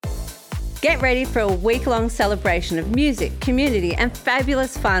Get ready for a week-long celebration of music, community and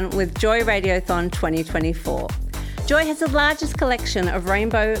fabulous fun with Joy Radiothon 2024. Joy has the largest collection of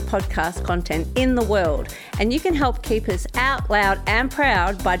rainbow podcast content in the world, and you can help keep us out loud and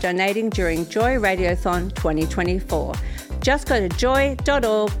proud by donating during Joy Radiothon 2024. Just go to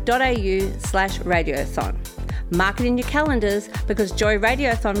joy.org.au/radiothon. Mark it in your calendars because Joy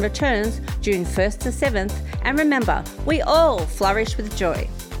Radiothon returns June 1st to 7th, and remember, we all flourish with joy.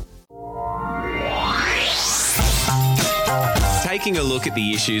 Taking a look at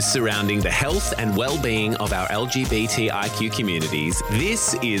the issues surrounding the health and well-being of our LGBTIQ communities,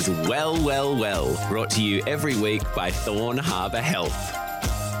 this is Well, Well, Well, brought to you every week by Thorn Harbour Health.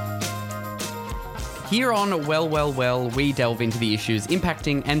 Here on Well, Well, Well, we delve into the issues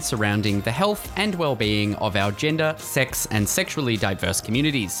impacting and surrounding the health and well-being of our gender, sex and sexually diverse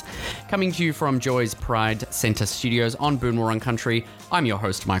communities. Coming to you from Joy's Pride Centre studios on Boonwurrung Country, I'm your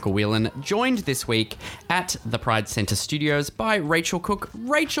host, Michael Whelan, joined this week at the Pride Centre studios by Rachel Cook.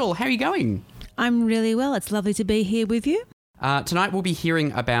 Rachel, how are you going? I'm really well. It's lovely to be here with you. Tonight we'll be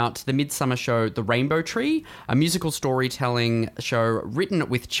hearing about the midsummer show The Rainbow Tree, a musical storytelling show written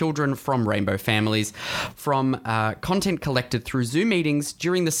with children from rainbow families, from content collected through Zoom meetings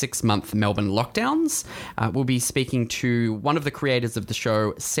during the 6-month Melbourne lockdowns. We'll be speaking to one of the creators of the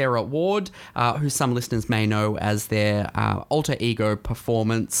show, Sarah Ward, who some listeners may know as their alter ego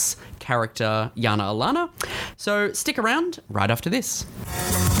performance character, Yana Alana. So stick around right after this.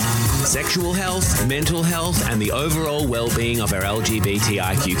 Sexual health, mental health, and the overall well-being of our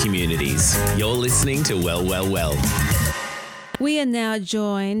LGBTIQ communities. You're listening to Well, Well, Well. We are now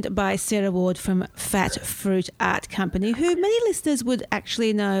joined by Sarah Ward from Fat Fruit Art Company, who many listeners would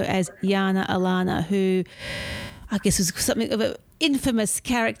actually know as Yana Alana, who I guess was something of an infamous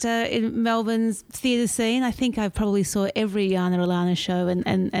character in Melbourne's theatre scene. I think I probably saw every Yana Alana show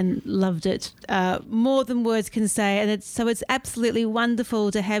and loved it more than words can say. And it's absolutely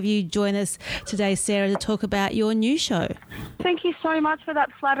wonderful to have you join us today, Sarah, to talk about your new show. Thank you so much for that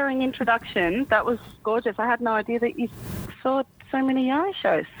flattering introduction. That was gorgeous. I had no idea that you saw so many Yana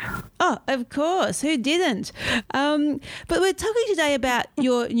shows. Oh, of course. Who didn't? But we're talking today about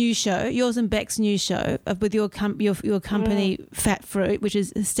your new show, yours and Beck's new show with your company, Fat Fruit, which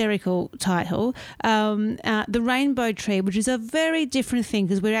is a hysterical title. The Rainbow Tree, which is a very different thing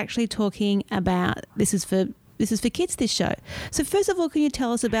because we're actually talking about this is for kids, this show. So first of all, can you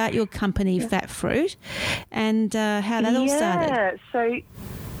tell us about your company, Fat Fruit, and how that all started? Yeah, so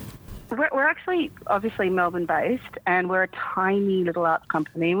we're actually obviously Melbourne-based, and we're a tiny little arts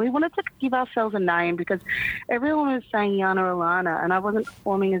company. And we wanted to give ourselves a name because everyone was saying Yana Alana, and I wasn't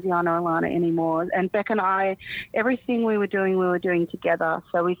performing as Yana Alana anymore. And Beck and I, everything we were doing together.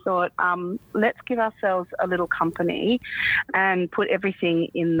 So we thought, let's give ourselves a little company and put everything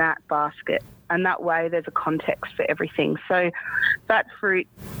in that basket. And that way there's a context for everything. So Fat Fruit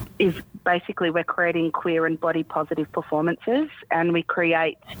is basically we're creating queer and body positive performances, and we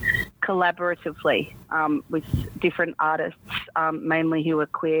create collaboratively with different artists, mainly who are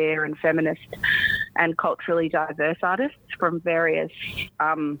queer and feminist and culturally diverse artists from various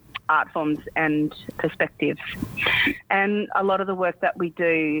art forms and perspectives. And a lot of the work that we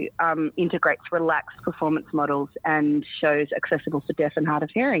do integrates relaxed performance models and shows accessible for deaf and hard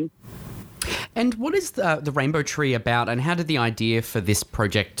of hearing. And what is the Rainbow Tree about, and how did the idea for this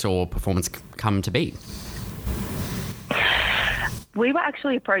project or performance come to be? We were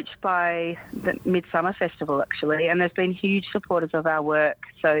actually approached by the Midsummer Festival, actually, and they've been huge supporters of our work.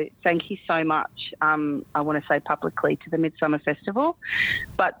 So thank you so much, I want to say publicly, to the Midsummer Festival.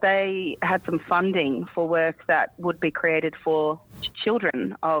 But they had some funding for work that would be created for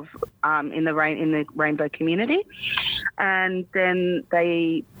children of in the rainbow community. And then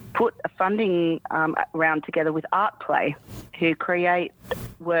they put a funding round together with Art Play, who create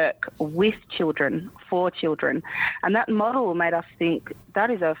work with children, for children. And that model made us think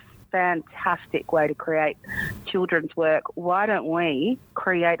that is a fantastic way to create children's work. Why don't we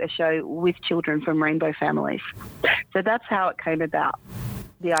create a show with children from rainbow families? So that's how it came about,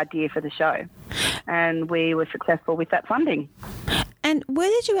 the idea for the show. And we were successful with that funding. And where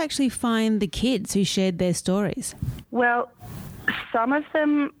did you actually find the kids who shared their stories? Well, some of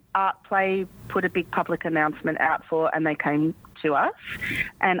them Art Play put a big public announcement out for, and they came to us.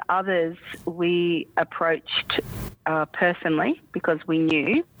 And others we approached personally because we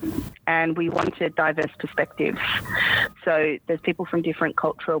knew and we wanted diverse perspectives. So there's people from different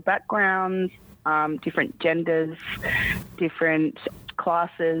cultural backgrounds, different genders, different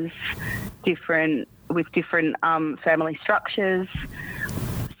classes, different family structures.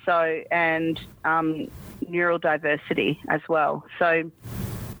 So, and neurodiversity as well. So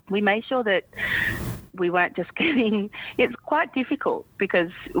we made sure that we weren't just getting, it's quite difficult because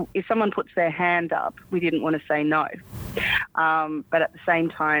if someone puts their hand up, we didn't want to say no. But at the same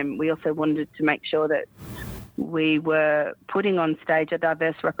time, we also wanted to make sure that we were putting on stage a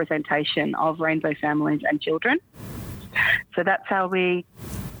diverse representation of rainbow families and children. So that's how we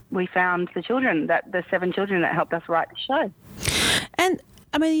found the 7 children that helped us write the show. And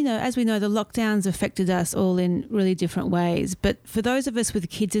I mean, as we know, the lockdowns affected us all in really different ways. But for those of us with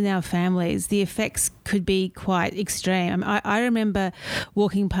kids in our families, the effects could be quite extreme. I remember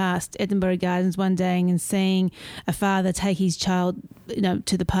walking past Edinburgh Gardens one day and seeing a father take his child,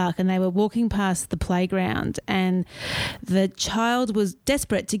 to the park, and they were walking past the playground, and the child was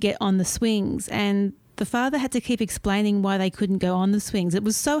desperate to get on the swings, and the father had to keep explaining why they couldn't go on the swings. It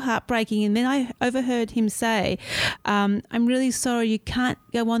was so heartbreaking. And then I overheard him say, I'm really sorry you can't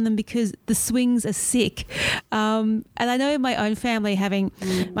go on them because the swings are sick. And I know in my own family, having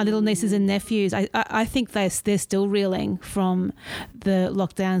my little nieces and nephews, I think they're still reeling from the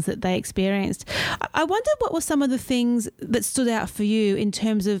lockdowns that they experienced. I wonder what were some of the things that stood out for you in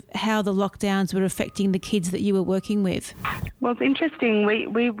terms of how the lockdowns were affecting the kids that you were working with? Well, it's interesting.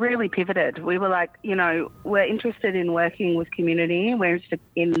 We really pivoted. We were like, we're interested in working with community. We're interested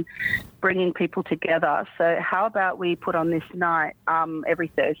in bringing people together. So how about we put on this night every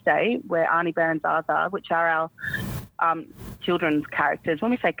Thursday where Arnie Bear and Zaza, which are our children's characters.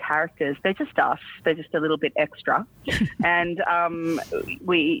 When we say characters, they're just us. They're just a little bit extra. And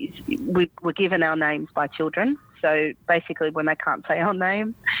we were given our names by children. So basically when they can't say our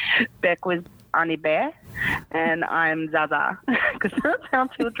name, Beck was Arnie Bear and I'm Zaza, because that's how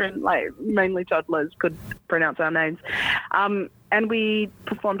children, mainly toddlers, could pronounce our names. And we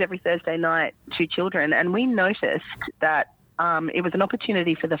performed every Thursday night to children, and we noticed that it was an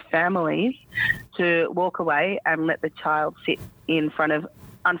opportunity for the families to walk away and let the child sit in front of,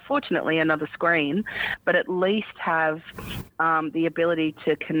 unfortunately, another screen, but at least have the ability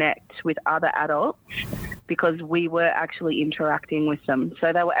to connect with other adults, because we were actually interacting with them.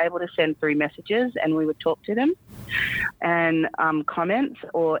 So they were able to send through messages and we would talk to them, and comments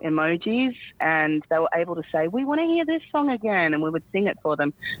or emojis, and they were able to say, we want to hear this song again, and we would sing it for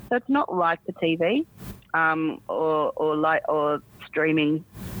them. So it's not like the TV or streaming.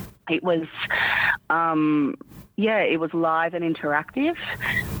 It was it was live and interactive,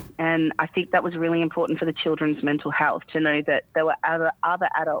 and I think that was really important for the children's mental health, to know that there were other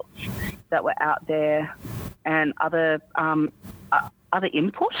adults that were out there and other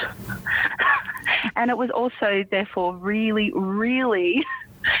input. And it was also, therefore, really, really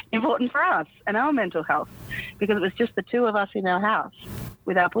important for us and our mental health, because it was just the two of us in our house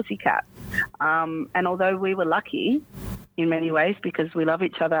with our pussycat. And although we were lucky in many ways because we love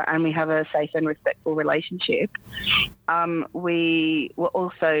each other and we have a safe and respectful relationship, we were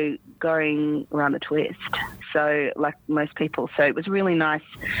also going around the twist, so like most people. So it was really nice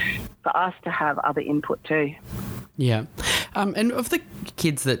for us to have other input too. Yeah. And of the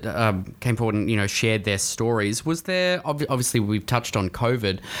kids that came forward and, shared their stories, was there, obviously we've touched on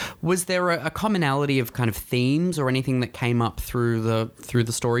COVID, was there a commonality of kind of themes or anything that came up through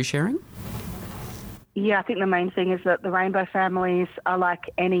the story sharing? Yeah, I think the main thing is that the rainbow families are like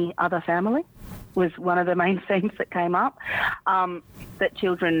any other family, was one of the main themes that came up, that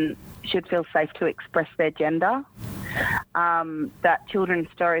children should feel safe to express their gender, that children's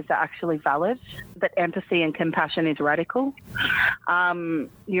stories are actually valid, that empathy and compassion is radical,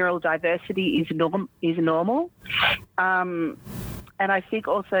 neurodiversity is normal, and I think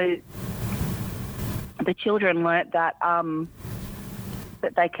also the children learnt that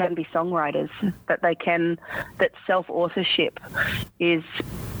that they can be songwriters, that self-authorship is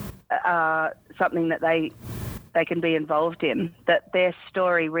something that they can be involved in, that their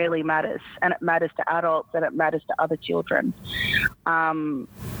story really matters, and it matters to adults and it matters to other children, and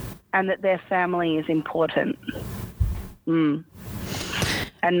that their family is important, and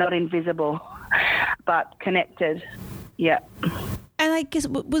not invisible, but connected. Yeah. And I guess,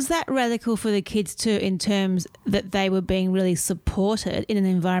 was that radical for the kids too, in terms that they were being really supported in an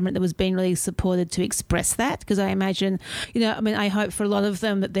environment that was being really supported to express that? Because I imagine, I hope for a lot of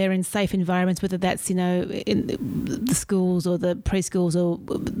them that they're in safe environments, whether that's, in the schools or the preschools or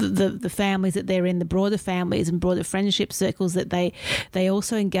the families that they're in, the broader families and broader friendship circles that they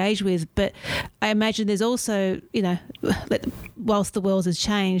also engage with. But I imagine there's also, whilst the world has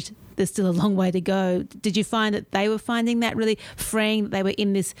changed, there's still a long way to go. Did you find that they were finding that really freeing, that they were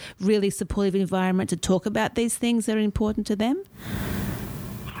in this really supportive environment to talk about these things that are important to them?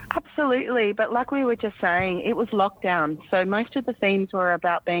 Absolutely. But like we were just saying, it was lockdown. So most of the themes were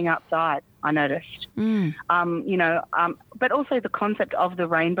about being outside. I noticed. But also the concept of the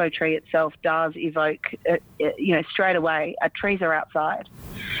rainbow tree itself does evoke, straight away, trees are outside.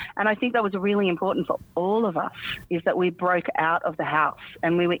 And I think that was really important for all of us, is that we broke out of the house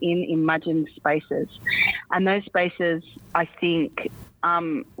and we were in imagined spaces. And those spaces, I think,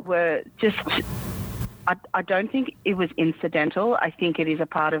 were just... I don't think it was incidental. I think it is a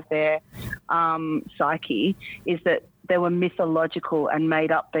part of their psyche, is that they were mythological and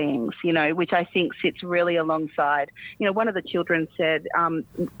made up beings, which I think sits really alongside. One of the children said,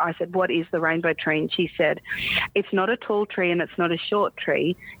 I said, what is the rainbow tree? And she said, it's not a tall tree and it's not a short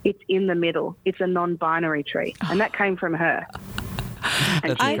tree. It's in the middle. It's a non-binary tree. And that came from her.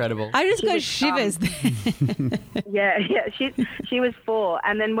 That's incredible. I just got shivers. Yeah. She was 4,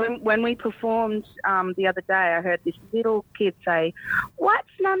 and then when we performed the other day, I heard this little kid say, "What's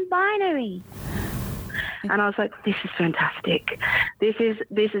non-binary?" And I was like, "This is fantastic. This is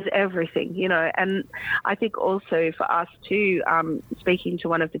everything, And I think also for us too, speaking to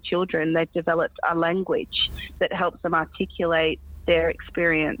one of the children, they've developed a language that helps them articulate their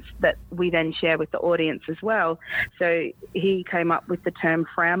experience that we then share with the audience as well. So he came up with the term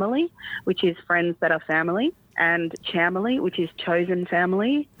family, which is friends that are family, and chamily, which is chosen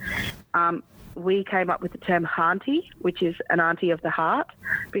family. We came up with the term auntie, which is an auntie of the heart,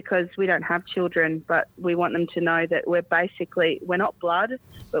 because we don't have children, but we want them to know that we're not blood,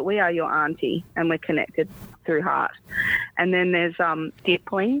 but we are your auntie and we're connected through heart. And then there's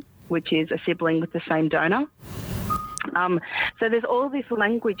sibling, which is a sibling with the same donor. So there's all this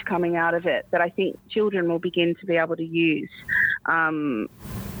language coming out of it that I think children will begin to be able to use. And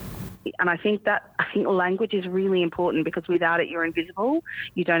I think language is really important, because without it, you're invisible.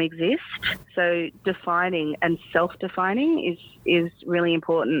 You don't exist. So defining and self-defining is really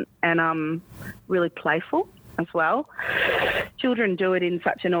important, and really playful as well. Children do it in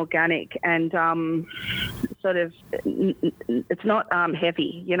such an organic and it's not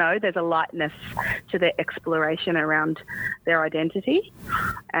heavy, there's a lightness to their exploration around their identity.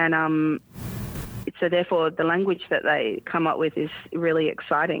 And so therefore the language that they come up with is really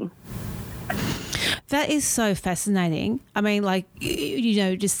exciting. That is so fascinating. I mean,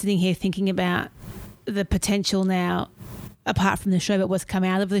 just sitting here thinking about the potential now, apart from the show, but what's come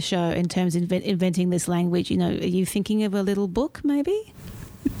out of the show in terms of inventing this language. Are you thinking of a little book maybe?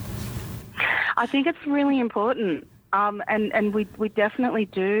 I think it's really important. And we definitely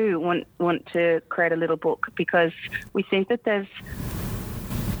do want to create a little book, because we think that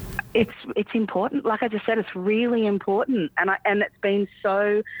it's important. Like I just said, it's really important. And it's been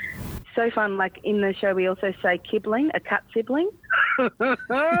so fun. Like in the show, we also say kibling, a cat sibling,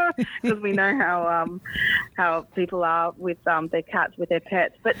 because we know how people are with their cats, with their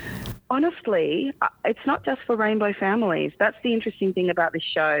pets. But honestly, it's not just for rainbow families. That's the interesting thing about this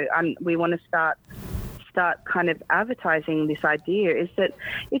show. And we want to start kind of advertising this idea, is that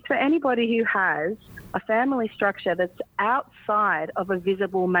it's for anybody who has a family structure that's outside of a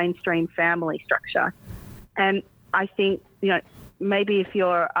visible mainstream family structure. And I think, maybe if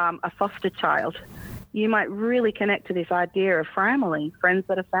you're a foster child, you might really connect to this idea of family, friends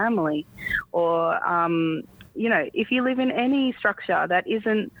that are family. Or, if you live in any structure that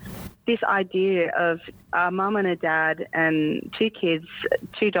isn't this idea of a mum and a dad and 2 kids,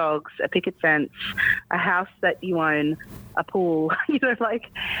 2 dogs, a picket fence, a house that you own, a pool,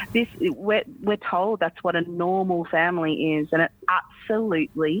 this, we're told that's what a normal family is, and it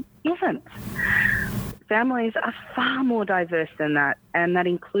absolutely isn't. Families are far more diverse than that, and that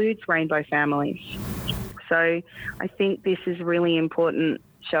includes rainbow families. So I think this is a really important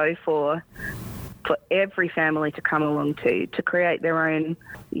show for every family to come along to create their own,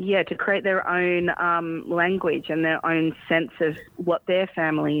 language and their own sense of what their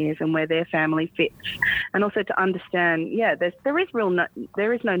family is and where their family fits, and also to understand, there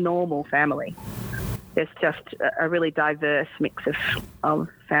is no normal family. There's just a really diverse mix of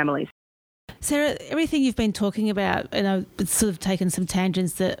families. Sarah, everything you've been talking about, and I've sort of taken some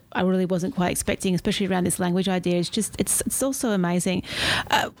tangents that I really wasn't quite expecting, especially around this language idea, it's also amazing.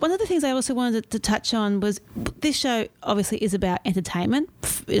 One of the things I also wanted to touch on was this show obviously is about entertainment,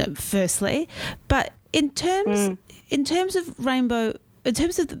 firstly, but in terms of rainbow, in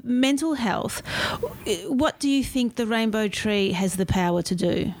terms of mental health, what do you think the Rainbow Tree has the power to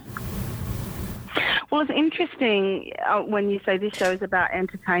do? Well, it's interesting when you say this show is about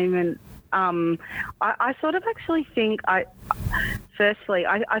entertainment. I sort of actually think I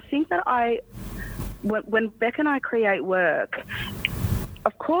think that when Beck and I create work,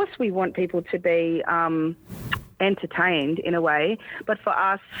 of course we want people to be entertained in a way, but for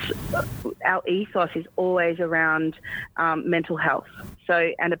us, our ethos is always around mental health,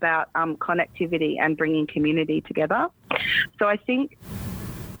 and about connectivity and bringing community together. So I think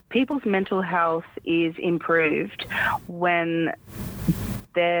people's mental health is improved when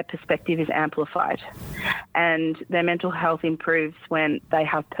their perspective is amplified, and their mental health improves when they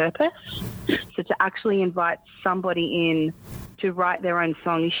have purpose. So to actually invite somebody in to write their own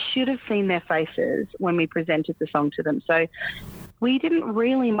song, you should have seen their faces when we presented the song to them. So we didn't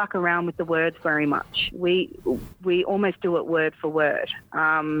really muck around with the words very much. We almost do it word for word.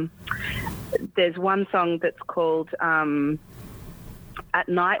 There's one song that's called At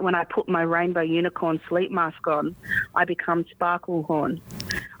Night When I Put My Rainbow Unicorn Sleep Mask On, I Become Sparkle Horn.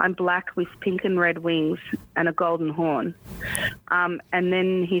 I'm black with pink and red wings and a golden horn. And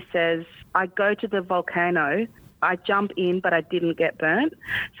then he says, I go to the volcano, I jump in, but I didn't get burnt.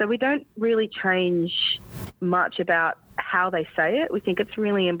 So we don't really change much about how they say it. We think it's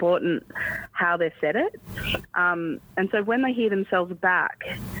really important how they said it. And so when they hear themselves back,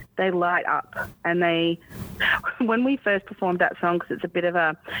 they light up. And when we first performed that song, because it's a bit of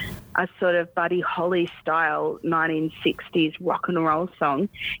a sort of Buddy Holly style 1960s rock and roll song,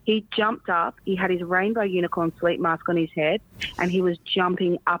 he jumped up, he had his rainbow unicorn sleep mask on his head, and he was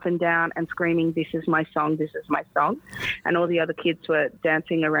jumping up and down and screaming, "This is my song, this is my song." And all the other kids were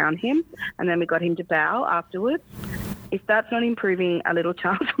dancing around him. And then we got him to bow afterwards. If that's not improving a little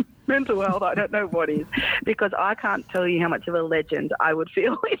child's mental health, I don't know what is, because I can't tell you how much of a legend I would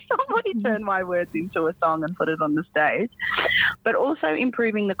feel if somebody turned my words into a song and put it on the stage. But also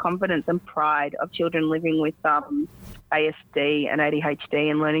improving the confidence and pride of children living with ASD and ADHD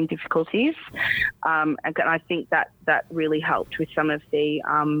and learning difficulties. And I think that really helped with some of the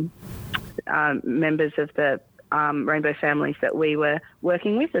members of the Rainbow families that we were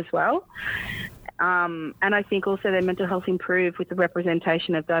working with as well. And I think also their mental health improved with the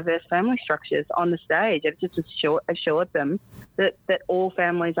representation of diverse family structures on the stage. It just assured them that all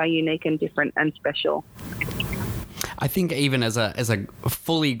families are unique and different and special. I think even as a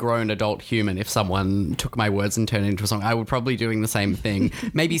fully grown adult human, if someone took my words and turned it into a song, I would probably doing the same thing.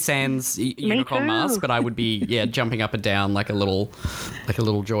 Maybe sans unicorn mask, but I would be jumping up and down like a little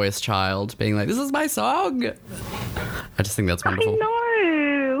joyous child, being like, "This is my song." I just think that's wonderful. I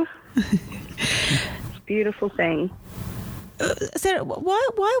know. It's a beautiful thing. Sarah,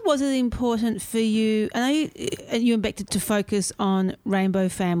 why was it important for you? I know you and Beck to focus on rainbow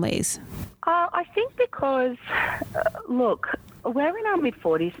families. I think because, look, we're in our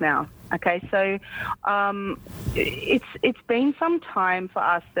mid-40s now. Okay, so it's been some time for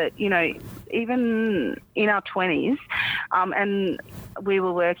us that, even in our 20s, and we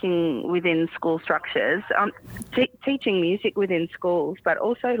were working within school structures, teaching music within schools, but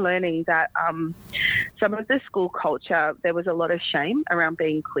also learning that some of the school culture, there was a lot of shame around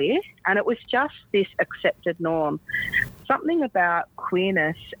being queer, and it was just this accepted norm. Something about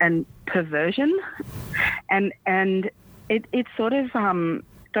queerness and perversion, and it sort of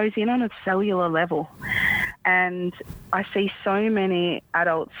goes in on a cellular level. And I see so many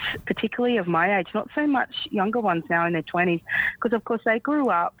adults, particularly of my age, not so much younger ones now in their 20s, because of course they grew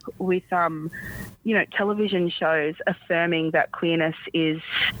up with, television shows affirming that queerness is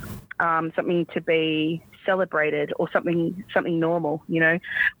something to be celebrated or something normal,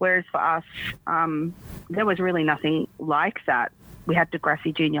 whereas for us, there was really nothing like that. We had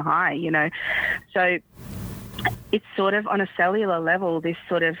Degrassi Junior High, so it's sort of on a cellular level,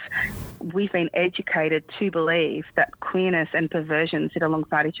 we've been educated to believe that queerness and perversion sit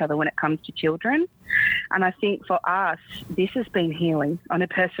alongside each other when it comes to children. And I think for us, this has been healing on a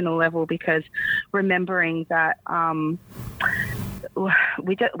personal level, because remembering that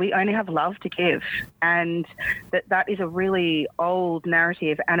we only have love to give, and that is a really old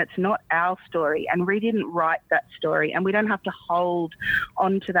narrative, and it's not our story, and we didn't write that story, and we don't have to hold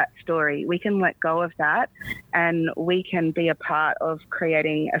on to that story. We can let go of that, and we can be a part of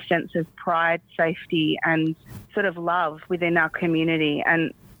creating a sense of pride, safety, and sort of love within our community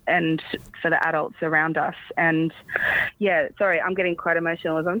and for the adults around us. And sorry, I'm getting quite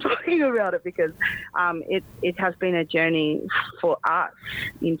emotional as I'm talking about it, because it has been a journey for us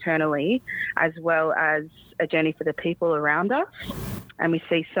internally, as well as a journey for the people around us. And we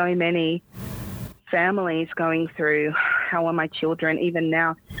see so many families going through, how are my children, even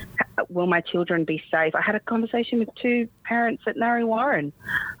now, will my children be safe? I had a conversation with two parents at Narre Warren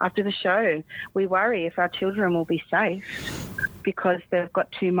after the show. We worry if our children will be safe because they've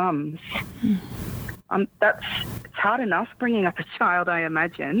got two mums. It's hard enough bringing up a child, I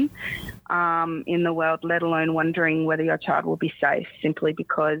imagine, in the world, let alone wondering whether your child will be safe simply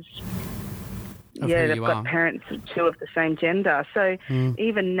because they've you got are. parents two of the same gender. So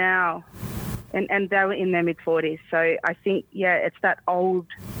even now, and they were in their mid-40s. So I think, it's that old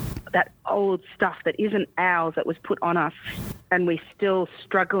stuff that isn't ours that was put on us, and we're still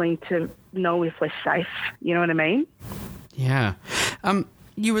struggling to know if we're safe. You know what I mean? Yeah.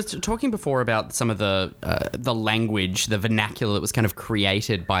 You were talking before about some of the language, the vernacular that was kind of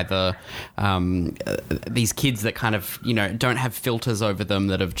created by these kids that kind of, don't have filters over them,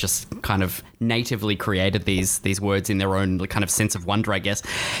 that have just kind of natively created these words in their own kind of sense of wonder, I guess.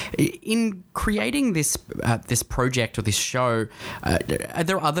 In creating this project or this show, are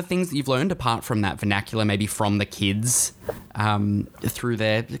there other things that you've learned apart from that vernacular, maybe from the kids through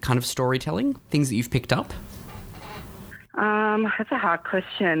their kind of storytelling, things that you've picked up? That's a hard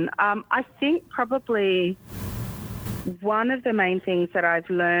question. I think probably one of the main things that I've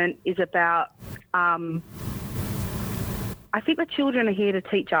learned is about, I think the children are here to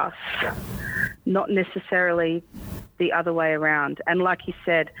teach us, not necessarily the other way around. And like you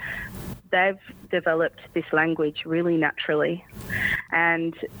said, they've developed this language really naturally,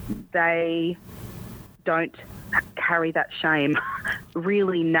 and they don't carry that shame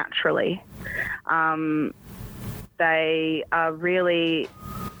really naturally. They are really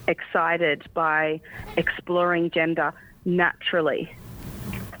excited by exploring gender naturally.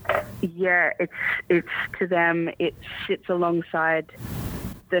 Yeah, it's to them, it sits alongside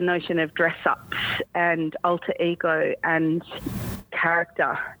the notion of dress-ups and alter ego and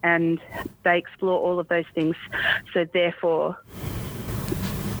character, and they explore all of those things. So therefore,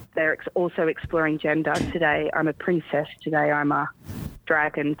 they're also exploring gender. Today, I'm a princess. Today, I'm a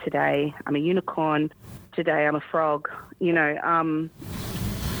dragon. Today, I'm a unicorn. Today I'm a frog, and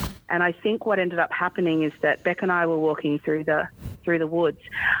I think what ended up happening is that Beck and I were walking through the woods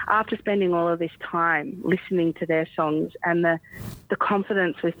after spending all of this time listening to their songs and the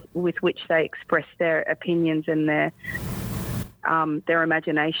confidence with which they express their opinions and their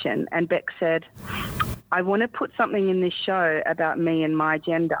imagination. And Beck said, I want to put something in this show about me and my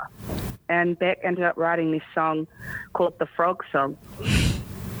gender. And Beck ended up writing this song called The Frog Song.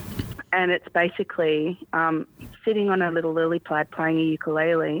 And it's basically sitting on a little lily pad playing a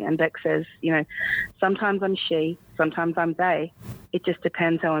ukulele, and Beck says, sometimes I'm she, sometimes I'm they. It just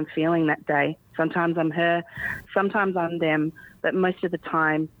depends how I'm feeling that day. Sometimes I'm her, sometimes I'm them, but most of the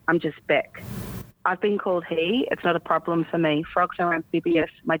time I'm just Beck. I've been called he. It's not a problem for me. Frogs are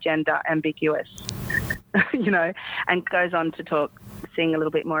amphibious, my gender ambiguous, and goes on to sing a little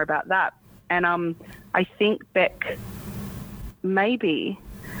bit more about that. And I think Beck maybe...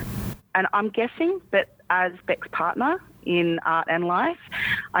 And I'm guessing that as Beck's partner in art and life,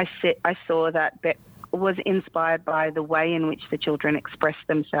 I saw that Beck was inspired by the way in which the children express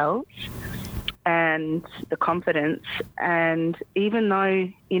themselves and the confidence. And even though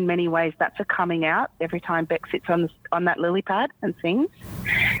in many ways that's a coming out every time Beck sits on that lily pad and sings,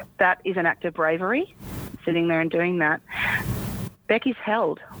 that is an act of bravery, sitting there and doing that. Beck is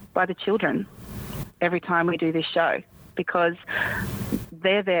held by the children every time we do this show, because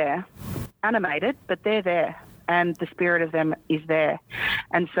they're there, animated, but they're there, and the spirit of them is there.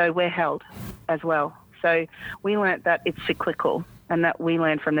 And so we're held as well. So we learnt that it's cyclical, and that we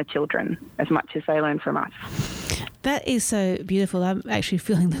learn from the children as much as they learn from us. That is so beautiful. I'm actually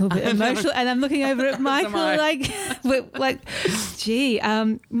feeling a little bit emotional, and I'm looking over at Michael gee,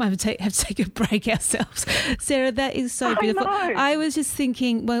 might have to take a break ourselves. Sarah, that is so beautiful. I was just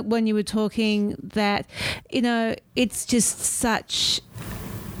thinking when you were talking that, it's just such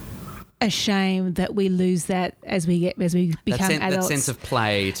a shame that we lose that as we become adults. That sense of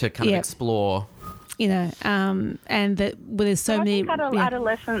play to kind of explore. And that there's so many...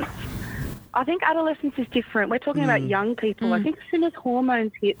 adolescence... I think adolescence is different. We're talking about young people. I think as soon as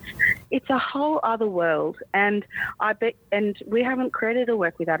hormones hit, it's a whole other world. And we haven't created a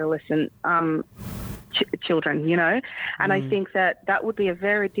work with adolescent children, and I think that would be a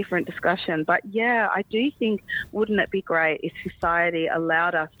very different discussion. But yeah, I do think, wouldn't it be great if society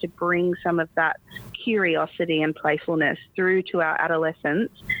allowed us to bring some of that curiosity and playfulness through to our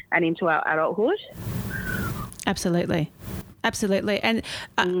adolescence and into our adulthood? Absolutely. And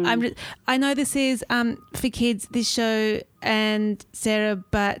I know this is for kids, this show, and Sarah,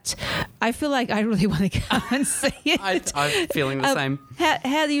 but I feel like I really want to come and see it. I'm feeling the same.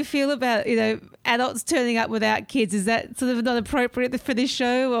 How do you feel about adults turning up without kids? Is that sort of not appropriate for this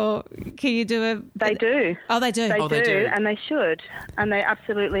show, or can you do They do. Oh, they do. They do, and they should, and they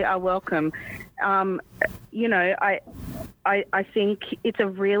absolutely are welcome. I think it's a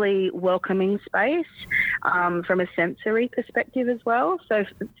really welcoming space from a sensory perspective as well. So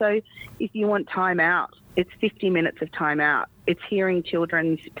if you want time out, it's 50 minutes of time out. it's hearing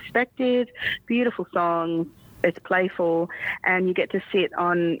children's perspective, beautiful songs. It's playful, and you get to sit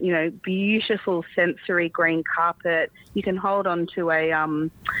on, beautiful sensory green carpet. You can hold on to a,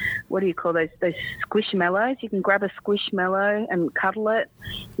 what do you call those squishmallows? You can grab a squishmallow and cuddle it.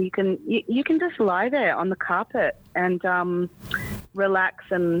 You can just lie there on the carpet and relax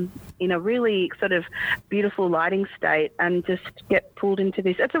and in a really sort of beautiful lighting state and just get pulled into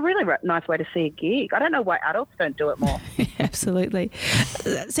this. It's a really nice way to see a gig. I don't know why adults don't do it more. Absolutely.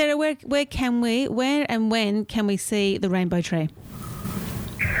 Sarah, where and when can we see the Rainbow Tree?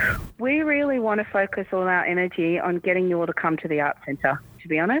 We really want to focus all our energy on getting you all to come to the Arts Centre, to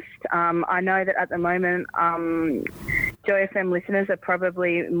be honest. I know that at the moment Joy FM listeners are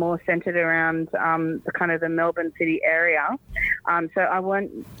probably more centred around the Melbourne City area. So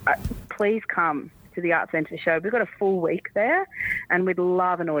please come to the Arts Centre show. We've got a full week there and we'd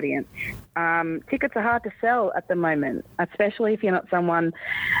love an audience. Tickets are hard to sell at the moment, especially if you're not someone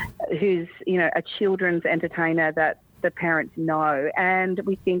who's, a children's entertainer that the parents know. And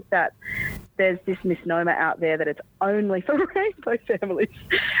we think that there's this misnomer out there that it's only for rainbow families,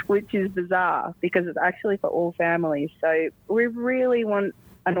 which is bizarre because it's actually for all families. So we really want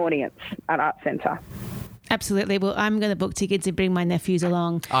an audience at Arts Centre. Absolutely. Well, I'm going to book tickets and bring my nephews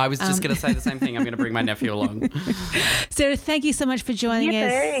along. I was just going to say the same thing. I'm going to bring my nephew along. Sarah, thank you so much for joining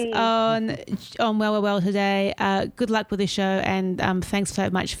us on Well today. Good luck with the show, and thanks so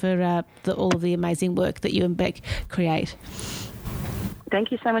much for all of the amazing work that you and Beck create.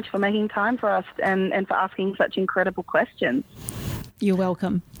 Thank you so much for making time for us and for asking such incredible questions. You're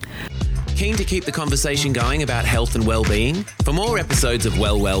welcome. Keen to keep the conversation going about health and well-being? For more episodes of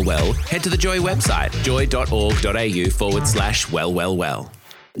Well, head to the Joy website, joy.org.au/well.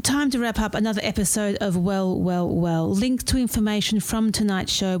 Time to wrap up another episode of Well. Links to information from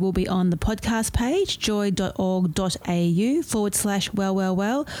tonight's show will be on the podcast page,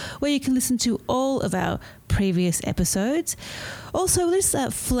 joy.org.au/well, where you can listen to all of our previous episodes. Also, let's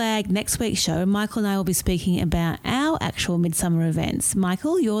flag next week's show. Michael and I will be speaking about our actual Midsummer events.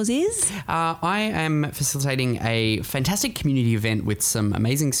 Michael, yours is? I am facilitating a fantastic community event with some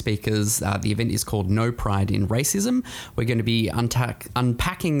amazing speakers. The event is called No Pride in Racism. We're going to be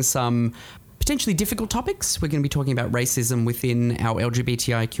unpacking some potentially difficult topics. We're going to be talking about racism within our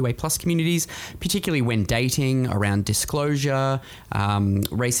LGBTIQA+ communities, particularly when dating, around disclosure,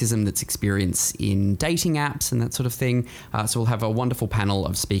 racism that's experienced in dating apps and that sort of thing. So we'll have a wonderful panel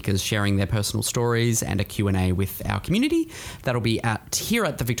of speakers sharing their personal stories and a Q&A with our community. That'll be here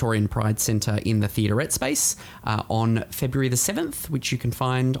at the Victorian Pride Centre in the Theaterette space on February the 7th, which you can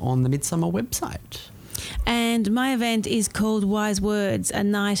find on the Midsummer website. And my event is called Wise Words, a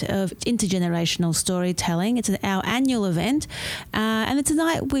night of intergenerational storytelling. It's our annual event, and it's a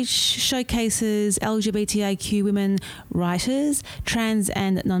night which showcases LGBTIQ women writers, trans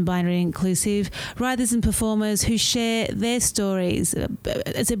and non-binary inclusive, writers and performers who share their stories.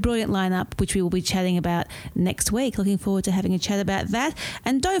 It's a brilliant lineup, which we will be chatting about next week. Looking forward to having a chat about that.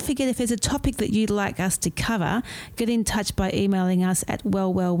 And don't forget, if there's a topic that you'd like us to cover, get in touch by emailing us at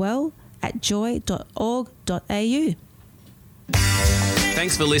well@joy.org.au.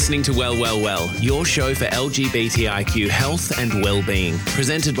 Thanks for listening to Well, your show for LGBTIQ health and well-being.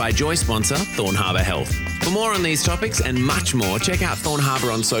 Presented by Joy sponsor Thorn Harbour Health. For more on these topics and much more, check out Thorn Harbour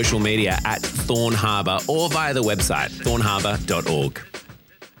on social media at Thorn Harbour or via the website thornharbour.org.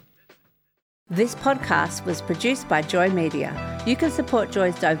 This podcast was produced by Joy Media. You can support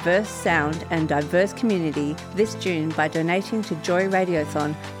Joy's diverse sound and diverse community this June by donating to Joy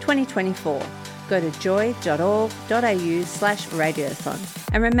Radiothon 2024. Go to joy.org.au/radiothon.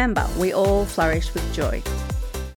 And remember, we all flourish with joy.